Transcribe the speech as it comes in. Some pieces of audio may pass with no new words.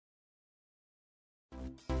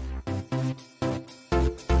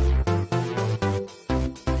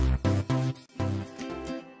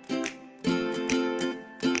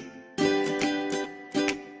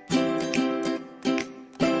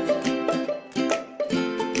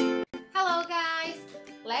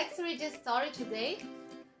story today?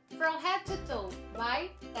 From Head to Toe by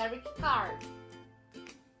Eric Carr.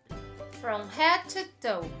 From head to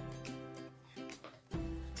toe.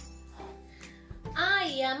 I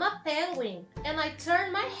am a penguin and I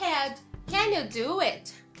turn my head. Can you do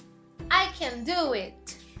it? I can do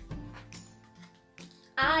it.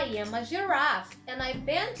 I am a giraffe and I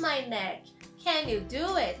bend my neck. Can you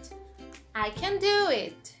do it? I can do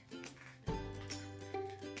it.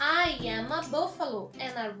 I am a buffalo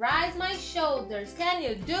and I raise my shoulders. Can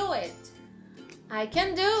you do it? I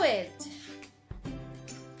can do it.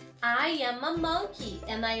 I am a monkey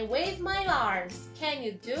and I wave my arms. Can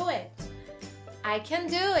you do it? I can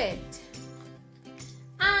do it.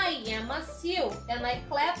 I am a seal and I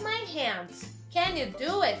clap my hands. Can you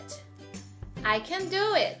do it? I can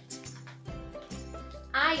do it.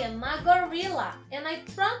 I am a gorilla and I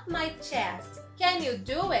thump my chest. Can you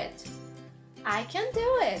do it? I can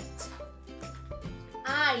do it.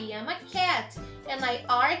 I am a cat and I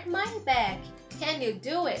arch my back. Can you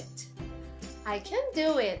do it? I can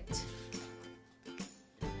do it.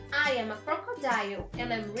 I am a crocodile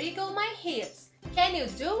and I wriggle my hips. Can you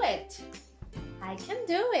do it? I can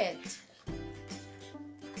do it.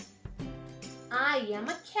 I am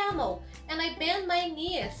a camel and I bend my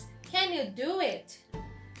knees. Can you do it?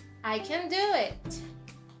 I can do it.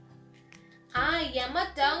 I am a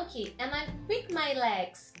donkey and I quick my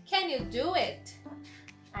legs. Can you do it?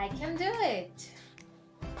 I can do it.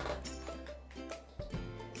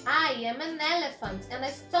 I am an elephant and I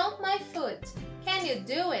stomp my foot. Can you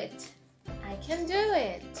do it? I can do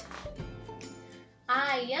it.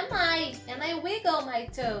 I am I and I wiggle my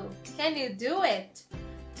toe. Can you do it?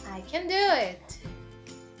 I can do it.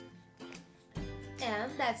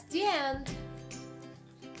 And that's the end.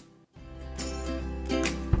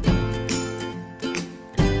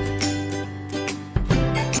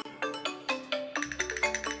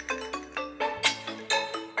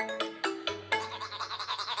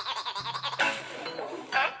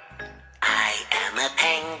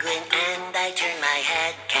 Penguin and I turn my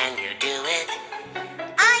head. Can you do it?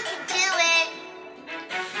 I can do it.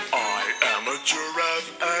 I am a giraffe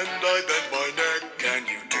and I bend my neck. Can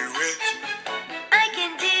you do it? I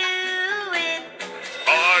can do it.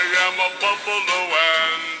 I am a buffalo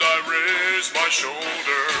and I raise my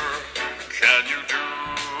shoulder. Can you do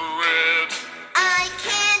it? I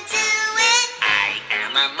can do it. I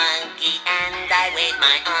am a monkey and I wave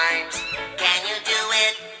my arms. Can you do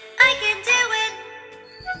it? I can do it.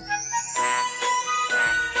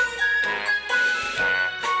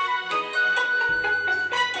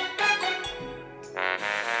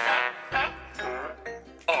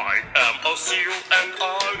 I am a seal and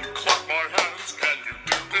I clap my hands. Can you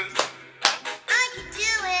do it? I can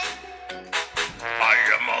do it. I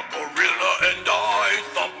am a gorilla and I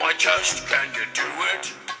thump my chest. Can you do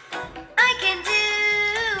it? I can do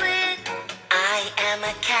it. I am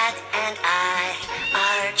a cat and I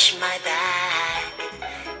arch my back.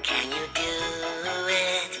 Can you do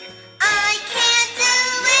it? I can do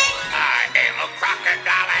it. I am a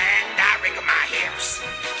crocodile and I wriggle my hips.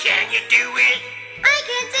 Can you do it? I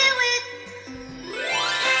can do it.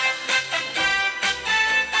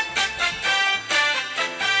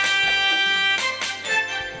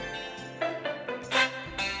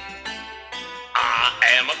 I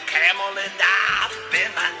am a camel and I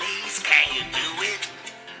bend my knees. Can you do it?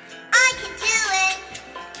 I can do it.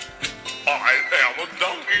 I am a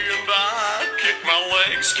donkey and I kick my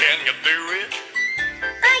legs. Can you do it?